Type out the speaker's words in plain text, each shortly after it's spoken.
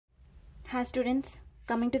Hi students,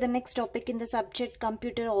 coming to the next topic in the subject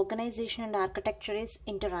computer organization and architecture is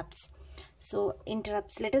interrupts. So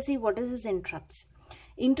interrupts, let us see what is this interrupts.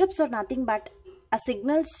 Interrupts are nothing but a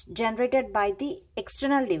signals generated by the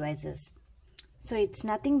external devices. So it's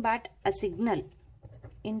nothing but a signal.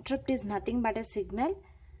 Interrupt is nothing but a signal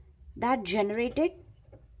that generated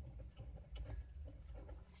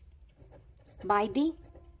by the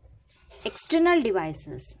external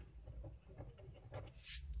devices.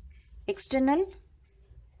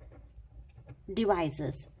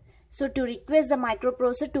 So to request the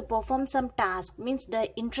microprocessor to perform some task means the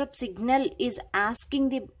interrupt signal is asking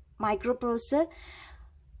the microprocessor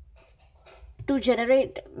to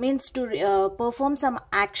generate, means to perform some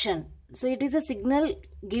action. So it is a signal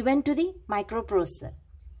given to the microprocessor.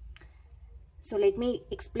 So let me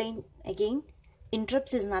explain again.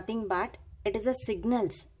 Interrupts is nothing but it is a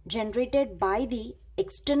signals generated by the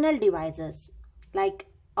external devices like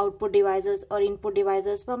output devices or input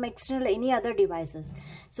devices from external any other devices.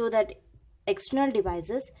 So that external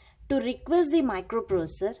devices to request the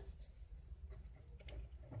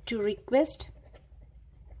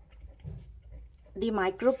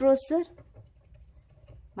microprocessor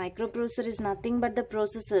microprocessor is nothing but the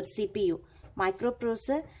processor CPU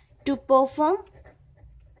microprocessor to perform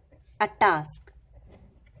a task,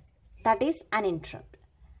 that is an interrupt.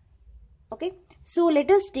 Okay, so let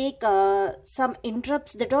us take some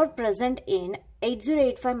interrupts that are present in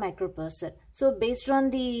 8085 microprocessor. So based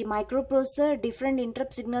on the microprocessor, different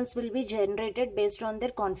interrupt signals will be generated based on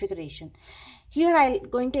their configuration. Here I am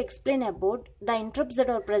going to explain about the interrupts that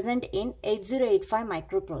are present in 8085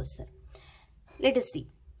 microprocessor. Let us see.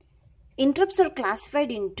 Interrupts are classified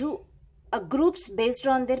into groups based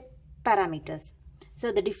on their parameters.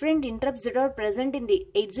 So the different interrupts that are present in the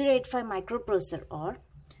 8085 microprocessor are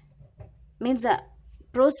means the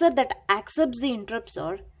processor that accepts the interrupts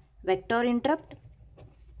are vector interrupt,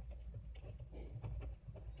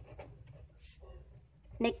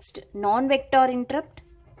 next non-vector interrupt,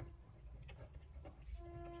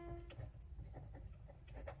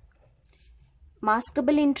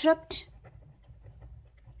 maskable interrupt,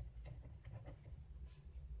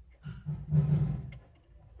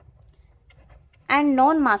 and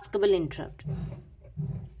non-maskable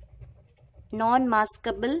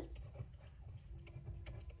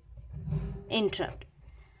interrupt.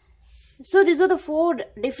 So these are the four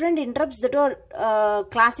different interrupts that are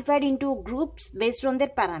classified into groups based on their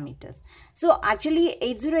parameters. So actually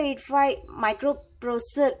 8085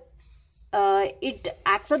 microprocessor it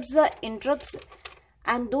accepts the interrupts,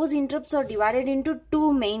 and those interrupts are divided into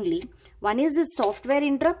two mainly. One is the software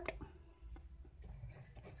interrupt.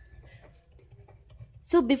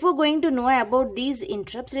 So before going to know about these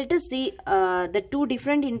interrupts, let us see the two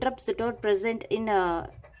different interrupts that are present in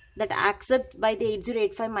that accept by the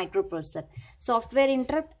 8085 microprocessor: software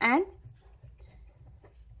interrupt and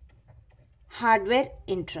hardware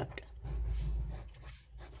interrupt.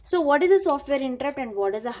 So what is a software interrupt and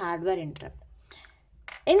what is a hardware interrupt?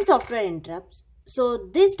 In software interrupts, so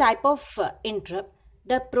this type of interrupt,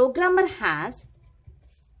 the programmer has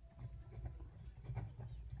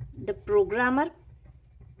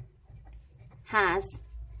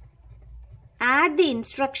add the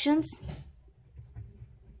instructions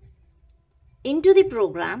into the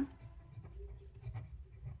program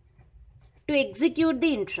to execute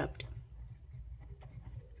the interrupt.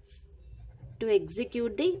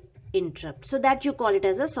 So that you call it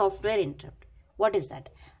as a software interrupt. What is that?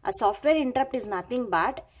 A software interrupt is nothing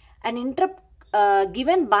but an interrupt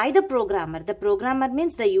given by the programmer. The programmer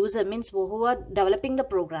means the user, means who are developing the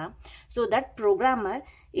program. So that programmer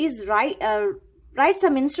is write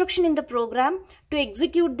some instruction in the program to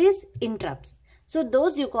execute these interrupts. So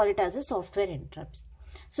those you call it as a software interrupts.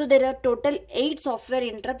 So there are total 8 software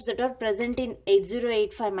interrupts that are present in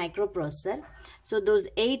 8085 microprocessor. So those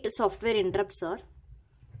 8 software interrupts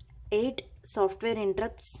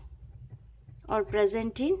are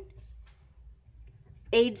present in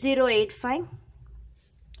 8085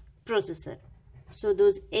 processor. So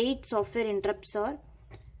those 8 software interrupts are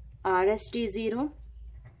RST0,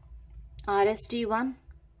 RST1,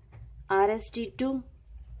 RST2,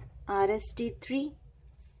 RST3,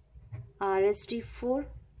 RST4,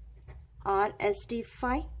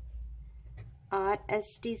 RST5,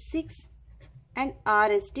 RST6 and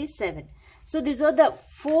RST7. So these are the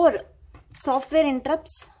 4 software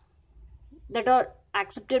interrupts that are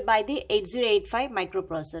accepted by the 8085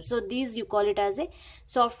 microprocessor. So these you call it as a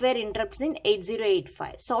software interrupts in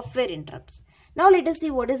 8085, software interrupts. Now let us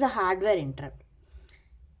see what is a hardware interrupt.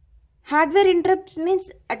 Hardware interrupt means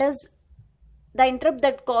it is the interrupt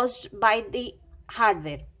that caused by the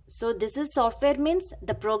hardware. So this is software, means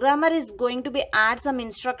the programmer is going to be add some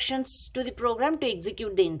instructions to the program to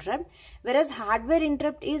execute the interrupt, whereas hardware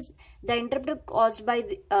interrupt is the interrupt caused by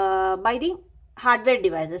the hardware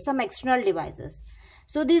devices, some external devices.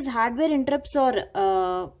 So these hardware interrupts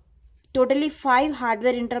are totally 5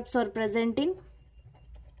 hardware interrupts are present in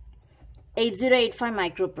 8085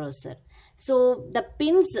 microprocessor. So the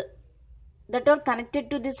pins that are connected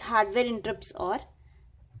to this hardware interrupts are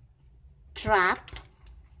trap.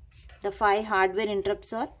 The 5 hardware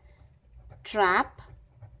interrupts are trap,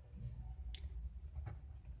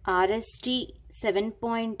 RST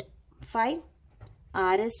 7.5,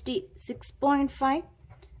 RST 6.5,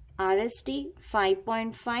 RST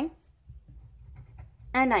 5.5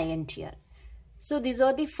 and INTR. So these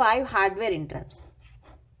are the 5 hardware interrupts.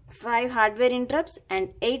 5 hardware interrupts and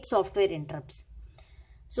 8 software interrupts.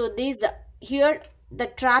 So these here the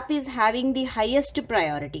trap is having the highest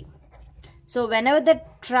priority. So whenever the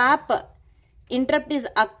trap interrupt is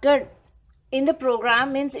occurred in the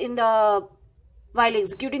program, means in the while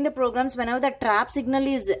executing the programs, whenever the trap signal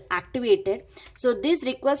is activated, so this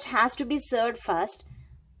request has to be served first.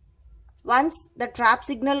 Once the trap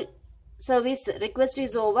signal service request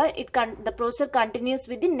is over, the processor continues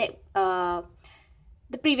with the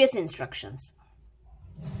previous instructions.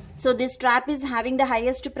 So this trap is having the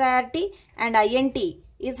highest priority and INT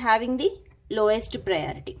is having the lowest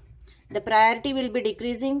priority. The priority will be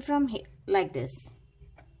decreasing from here like this.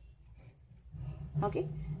 Okay.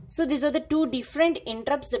 So these are the 2 different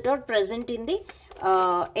interrupts that are present in the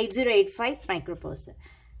 8085 microprocessor.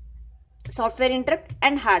 Software interrupt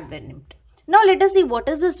and hardware interrupt. Now let us see what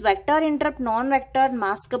is this vector interrupt, non-vector,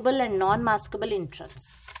 maskable and non-maskable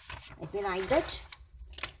interrupts. Let me write that.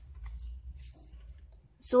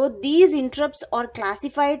 So these interrupts are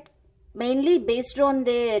classified mainly based on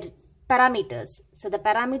their parameters. So the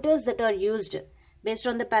parameters that are used, based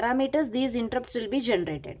on the parameters, these interrupts will be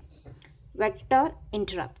generated. Vector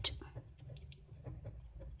interrupt.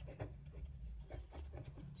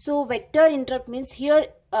 So vector interrupt means here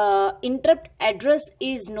interrupt address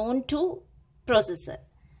is known to processor.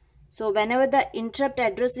 So whenever the interrupt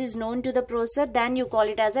address is known to the processor, then you call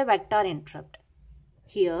it as a vector interrupt.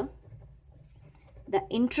 Here the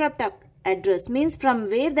interrupt address means from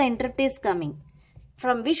where the interrupt is coming,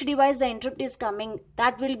 from which device the interrupt is coming,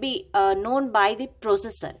 that will be known by the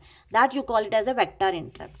processor. That you call it as a vector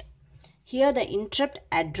interrupt. Here the interrupt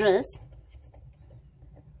address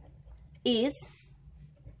is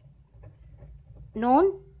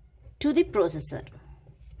known to the processor.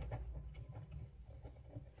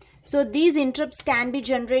 So these interrupts can be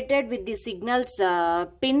generated with the signals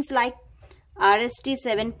pins like RST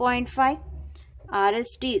 7.5,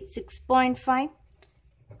 RST 6.5,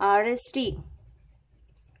 RST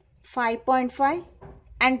 5.5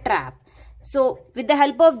 and trap. So with the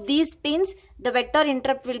help of these pins, the vector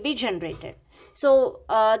interrupt will be generated. So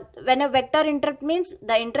when a vector interrupt means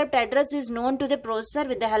the interrupt address is known to the processor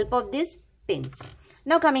with the help of these pins.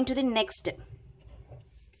 Now coming to the next.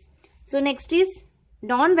 So next is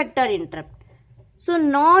non-vector interrupt. So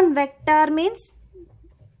non-vector means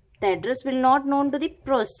the address will not known to the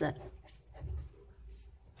processor.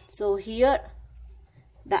 So here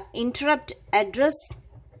the interrupt address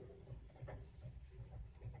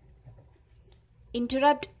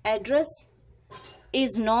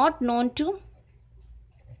is not known to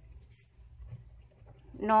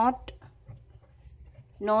the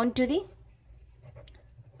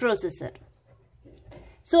processor.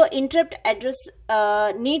 So interrupt address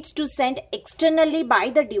needs to send externally by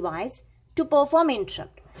the device to perform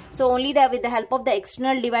interrupt. So only with the help of the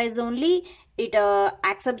external device only it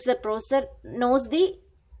accepts, the processor knows the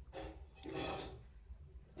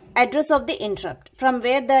address of the interrupt, from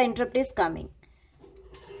where the interrupt is coming.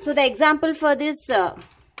 So the example for this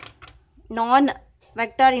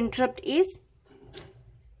non-vector interrupt is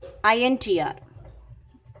INTR.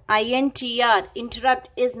 INTR interrupt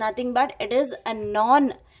is nothing but it is a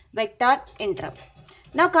non-vector interrupt.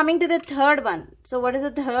 Now coming to the third one. So what is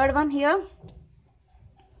the third one here?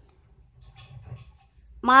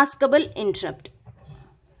 Maskable interrupt.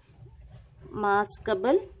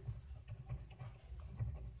 Maskable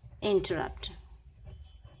interrupt.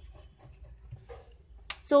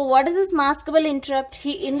 So what is this maskable interrupt?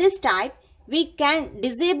 In this type, we can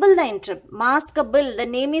disable the interrupt. Maskable, the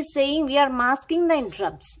name is saying we are masking the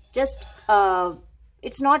interrupts. Just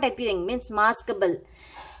it's not appearing, means maskable.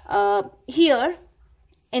 Here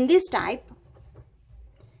in this type,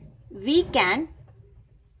 we can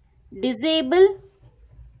disable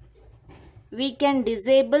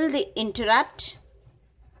the interrupt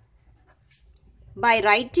by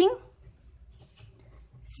writing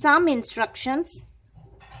some instructions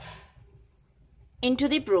into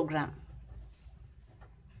the program.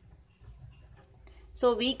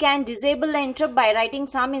 So we can disable the interrupt by writing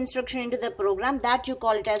some instruction into the program, that you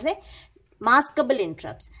call it as a maskable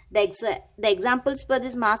interrupts. The examples for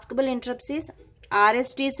this maskable interrupts is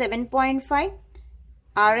RST 7.5,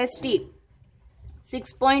 RST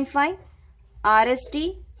 6.5,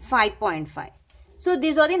 RST 5.5. So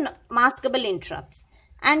these are the maskable interrupts.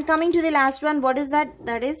 And coming to the last one, what is that?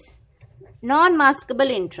 That is non-maskable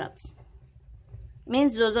interrupts.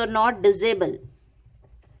 Means those are not disabled.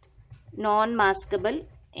 Non-maskable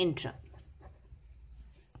interrupt.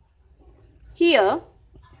 Here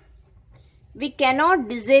we cannot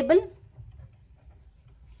disable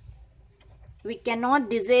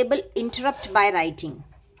interrupt by writing.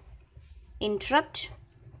 Interrupt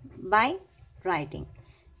by writing.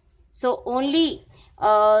 So only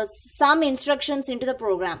some instructions into the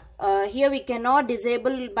program. Here we cannot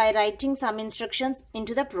disable by writing some instructions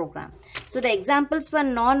into the program. So the examples for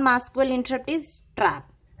non-maskable interrupt is trap.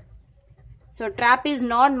 So trap is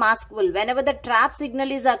non-maskable. Whenever the trap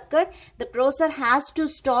signal is occurred, the processor has to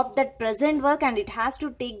stop that present work and it has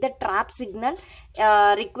to take the trap signal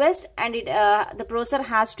request, and the processor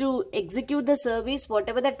has to execute the service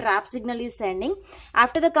whatever the trap signal is sending.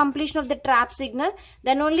 After the completion of the trap signal,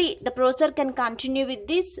 then only the processor can continue with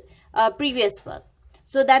this previous work.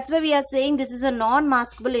 So that's why we are saying this is a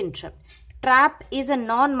non-maskable interrupt. Trap is a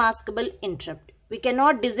non-maskable interrupt. We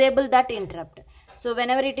cannot disable that interrupt. So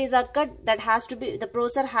whenever it is occurred, that has to be, the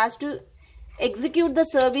processor has to execute the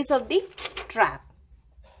service of the trap.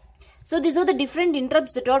 So these are the different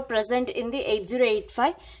interrupts that are present in the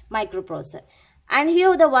 8085 microprocessor. And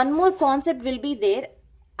here the one more concept will be there,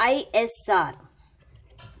 ISR.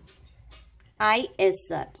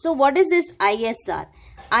 ISR. So what is this ISR?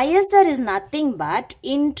 ISR is nothing but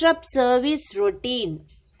interrupt service routine.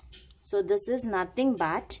 So this is nothing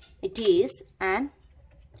but it is an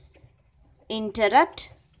interrupt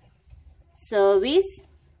service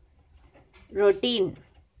routine.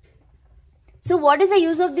 So what is the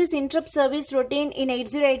use of this interrupt service routine in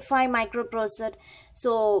 8085 microprocessor?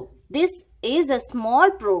 So this is a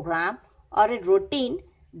small program or a routine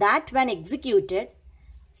that when executed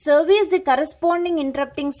service the corresponding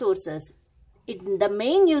interrupting sources. The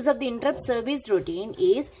main use of the interrupt service routine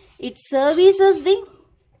is it services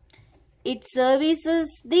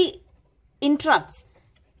the interrupts.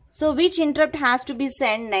 So which interrupt has to be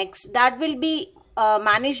sent next, that will be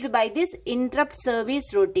managed by this interrupt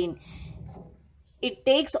service routine. It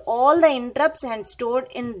takes all the interrupts and stored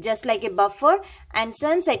in just like a buffer and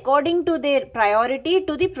sends according to their priority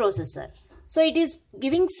to the processor. So it is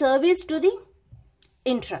giving service to the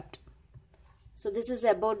interrupt. So this is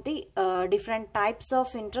about the different types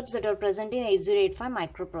of interrupts that are present in 8085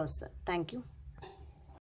 microprocessor. Thank you.